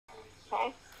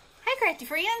crafty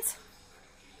friends.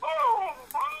 Hello,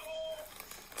 everybody.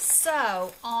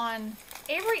 So, on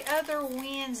every other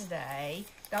Wednesday,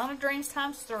 Dawn of Dreams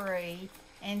times 3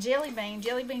 and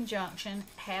Jellybean Junction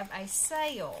have a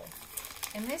sale.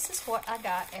 And this is what I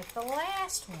got at the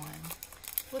last one.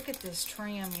 Look at this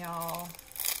trim, y'all.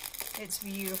 It's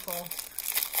beautiful.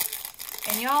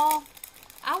 And y'all,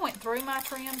 I went through my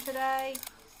trim today.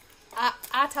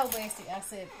 I told Bessie, I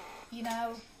said, you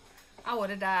know, I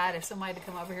would have died if somebody had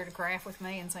come over here to craft with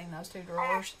me and seen those two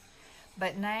drawers.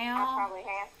 But now... I probably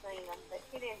have seen them, but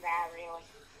she didn't die, really.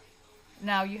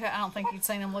 No, I don't think you'd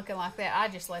seen them looking like that. I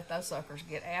just let those suckers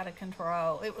get out of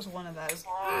control. It was one of those...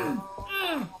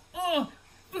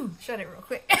 shut it real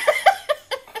quick.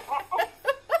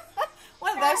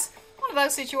 one of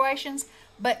those situations.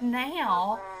 But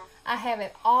now, I have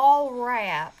it all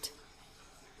wrapped.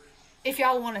 If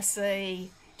y'all want to see,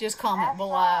 just comment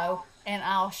below and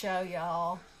I'll show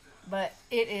y'all. But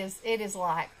it is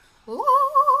like,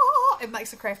 it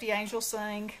makes a crafty angel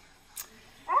sing.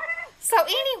 So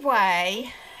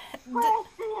anyway,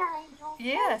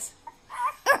 yes.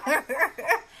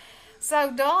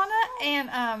 So Donna and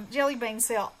Jellybean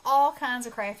sell all kinds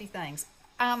of crafty things.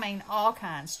 I mean, all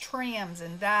kinds, trims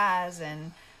and dyes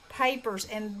and papers.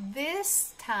 And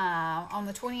this time on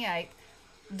the 28th,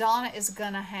 Donna is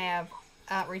gonna have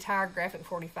retired graphic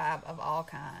 45 of all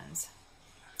kinds.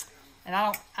 And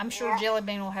I'm sure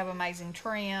Jellybean will have amazing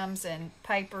trims and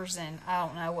papers and I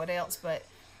don't know what else, but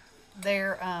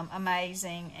they're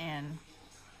amazing and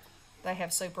they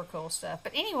have super cool stuff.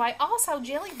 But anyway, also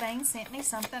Jellybean sent me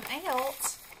something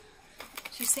else.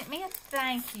 She sent me a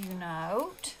thank you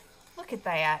note. Look at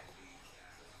that.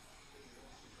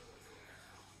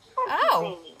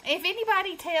 Oh, if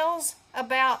anybody tells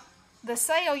about the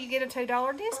sale, you get a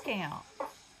 $2 discount.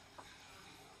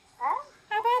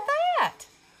 How about that?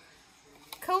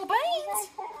 Cool beans.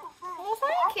 Well,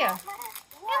 thank you.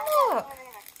 And look.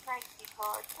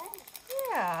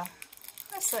 Yeah.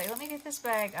 Let's see. Let me get this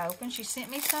bag open. She sent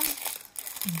me some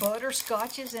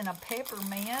butterscotches and a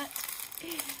peppermint.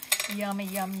 Yummy,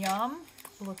 yum, yum.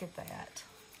 Look at that.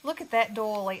 Look at that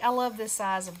doily. I love this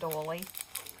size of doily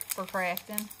for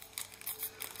crafting.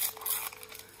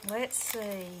 Let's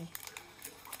see.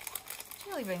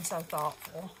 Jellybean's so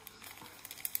thoughtful.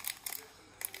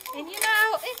 And you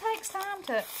know, it takes time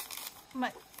to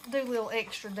do little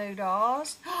extra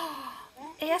doodahs.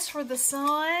 S for the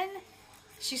sun.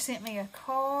 She sent me a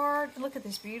card. Look at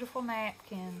this beautiful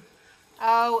napkin.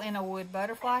 Oh, and a wood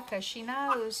butterfly because she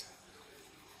knows.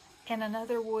 And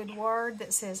another wood word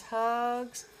that says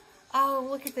hugs. Oh,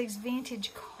 look at these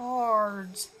vintage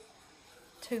cards.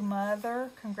 To Mother,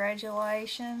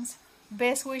 congratulations.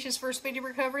 Best wishes for a speedy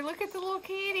recovery. Look at the little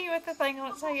kitty with the thing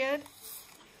on its head.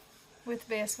 With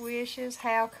best wishes.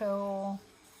 How cool.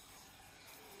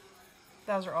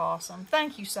 Those are awesome.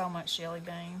 Thank you so much,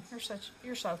 Jellybean.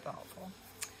 You're so thoughtful.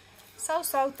 So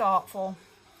thoughtful.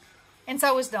 And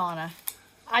so is Donna.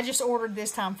 I just ordered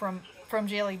this time from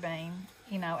Jellybean,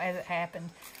 you know, as it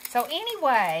happened. So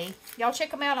anyway, y'all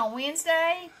check them out on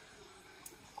Wednesday.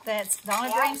 That's Dawn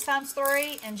of Dreams times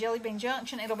 3 and Jellybean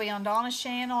Junction. It'll be on Donna's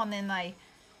channel, and then they,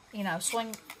 you know,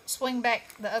 swing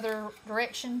back the other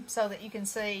direction so that you can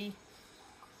see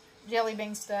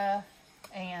Jellybean stuff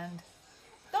and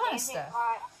Donna's stuff.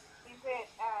 Is it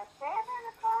 7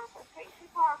 o'clock or 6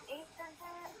 o'clock Eastern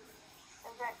time?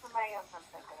 Or is that somebody else I'm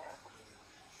thinking of?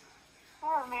 I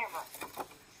don't remember.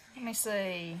 Let me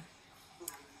see.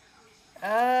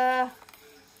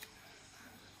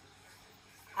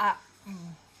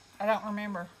 I don't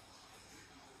remember.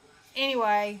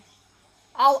 Anyway,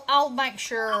 I'll make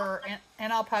sure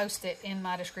and I'll post it in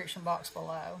my description box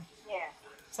below. Yeah.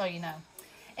 So you know.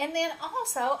 And then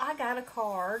also I got a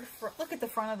card for, look at the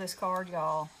front of this card,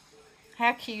 y'all.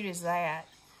 How cute is that?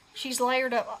 She's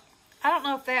layered up. I don't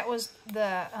know if that was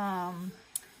the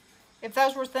if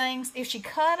those were things, if she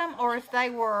cut them or if they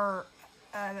were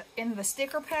in the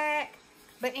sticker pack.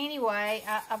 But anyway,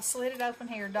 I've slid it open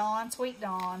here. Dawn, sweet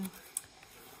Dawn.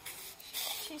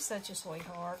 She's such a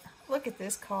sweetheart. Look at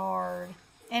this card.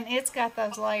 And it's got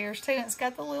those layers too. And it's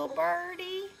got the little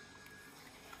birdie.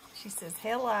 She says,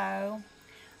 hello.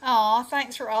 Aw,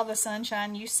 thanks for all the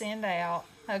sunshine you send out.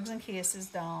 Hugs and kisses,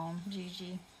 Dawn.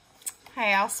 Gigi.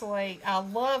 How sweet. I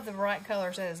love the bright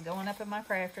colors that is going up in my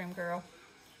craft room, girl.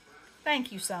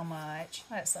 Thank you so much.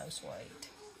 That's so sweet.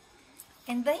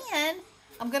 And then,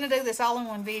 I'm going to do this all in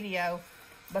one video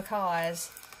because,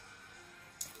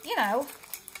 you know,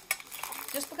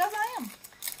 just because I am.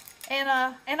 And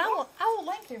I will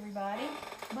link everybody.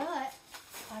 But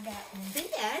I got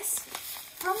this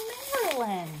from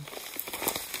Marilyn.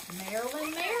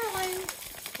 Marilyn,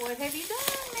 what have you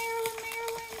done,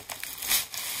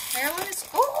 Marilyn is,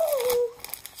 oh,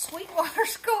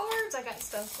 Sweetwaterscards. I got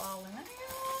stuff falling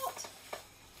out.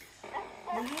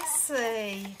 Let's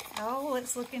see. Oh,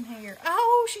 let's look in here.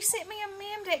 Oh, she sent me a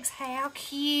Memdex. How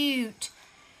cute.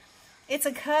 It's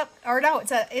a cup, or no,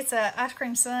 it's a ice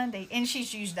cream sundae, and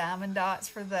she's used diamond dots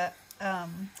for the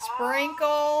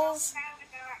sprinkles.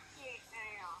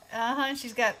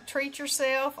 She's got treat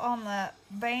yourself on the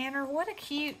banner. What a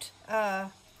cute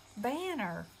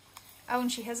banner. Oh,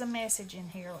 and she has a message in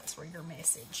here. Let's read her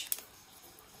message.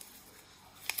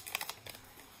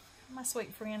 My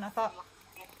sweet friend, I thought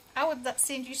I would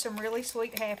send you some really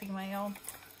sweet Happy Mail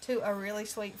to a really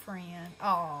sweet friend.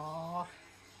 Aww.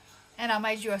 And I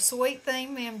made you a sweet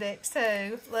theme Memdex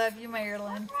too. Love you,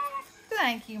 Marilyn.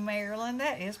 Thank you, Marilyn.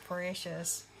 That is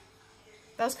precious.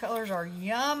 Those colors are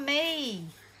yummy.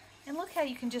 And look how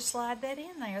you can just slide that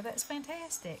in there. That's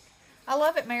fantastic. I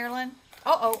love it, Marilyn.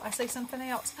 Uh-oh, I see something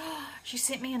else. She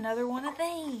sent me another one of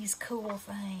these cool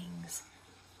things.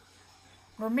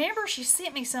 Remember, she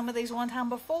sent me some of these one time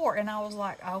before, and I was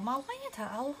like, oh my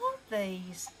Lanta, I love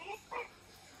these.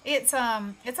 It's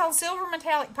on silver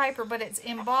metallic paper, but it's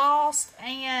embossed,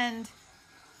 and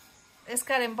it's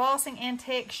got embossing and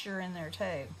texture in there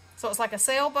too. So it's like a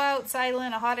sailboat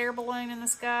sailing, a hot air balloon in the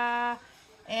sky,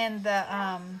 and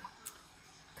the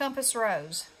compass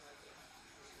rose.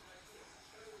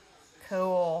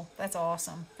 Cool. That's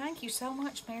awesome. Thank you so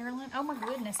much, Marilyn. Oh my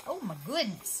goodness. Oh my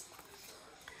goodness.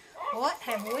 What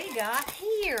have we got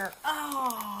here?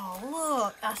 Oh,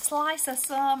 look. A slice of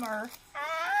summer.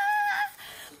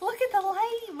 Look at the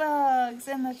ladybugs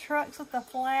and the trucks with the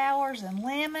flowers and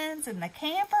lemons and the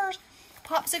campers.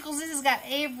 Popsicles. This has got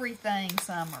everything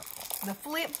summer. The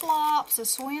flip-flops, the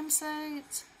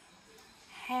swimsuits.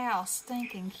 How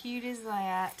stinking cute is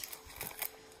that?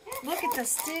 Look at the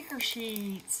sticker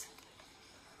sheets.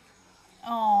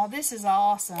 Oh, this is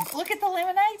awesome. Look at the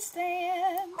lemonade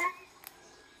stand.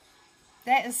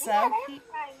 That is so cute.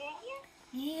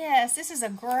 Yes, this is a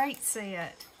great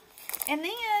set. And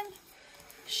then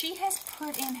she has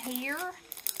put in here,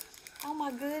 oh my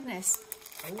goodness.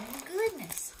 Oh my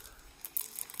goodness.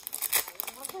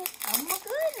 Oh my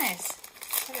goodness.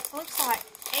 It looks like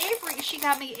she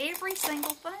got me every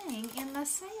single thing in the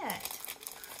set.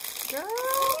 Girl,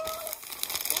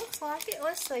 looks like it.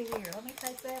 Let's see here. Let me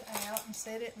take that out and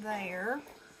set it there.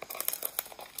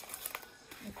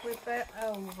 And flip that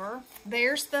over.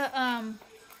 There's the,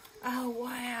 oh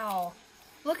wow.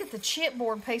 Look at the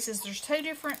chipboard pieces. There's 2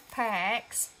 different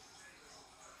packs.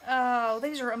 Oh,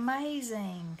 these are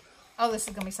amazing. Oh, this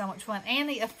is going to be so much fun. And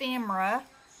the ephemera.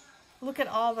 Look at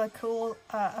all the cool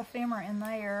ephemera in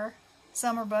there.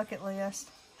 Summer bucket list.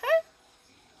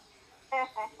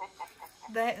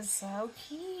 That is so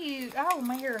cute. Oh,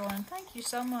 Marilyn, thank you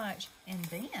so much. And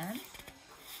then,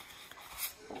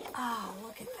 oh,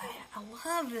 look at that. I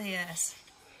love this.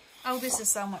 Oh, this is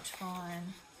so much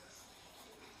fun.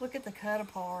 Look at the cut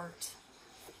apart.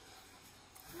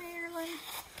 Marilyn.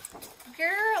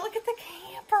 Girl, look at the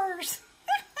campers.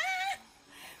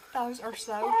 Those are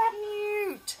so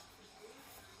cute.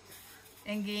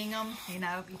 And gingham, you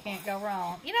know, you can't go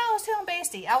wrong. You know, I was telling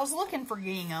Bestie, I was looking for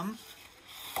gingham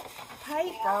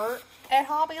paper at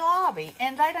Hobby Lobby,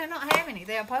 and they do not have any.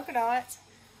 They have polka dots.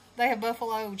 They have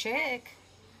buffalo check.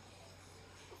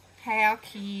 How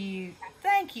cute.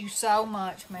 Thank you so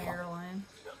much, Marilyn.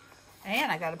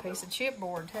 And I got a piece of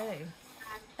chipboard,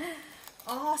 too.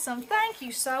 Awesome. Thank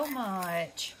you so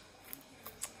much.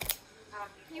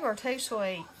 You are too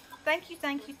sweet. Thank you,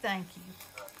 thank you, thank you.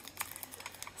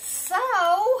 So,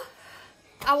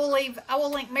 I will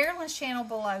link Marilyn's channel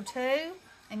below, too.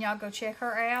 And y'all go check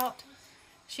her out.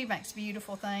 She makes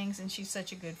beautiful things, and she's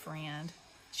such a good friend.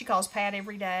 She calls Pat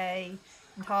every day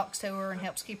and talks to her and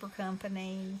helps keep her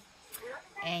company.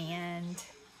 And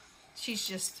she's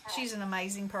an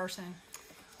amazing person.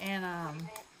 And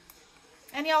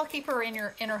y'all keep her in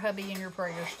her hubby in your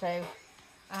prayers too.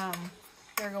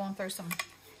 They're going through some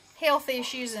health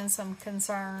issues and some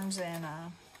concerns, and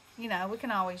you know, we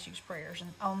can always use prayers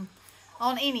on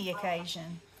any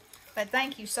occasion. But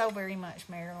thank you so very much,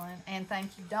 Marilyn, and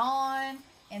thank you, Dawn,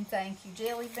 and thank you,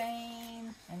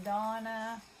 Jellybean and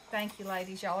Donna. Thank you,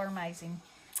 ladies. Y'all are amazing.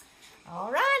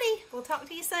 Alrighty, we'll talk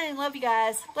to you soon. Love you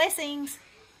guys. Blessings.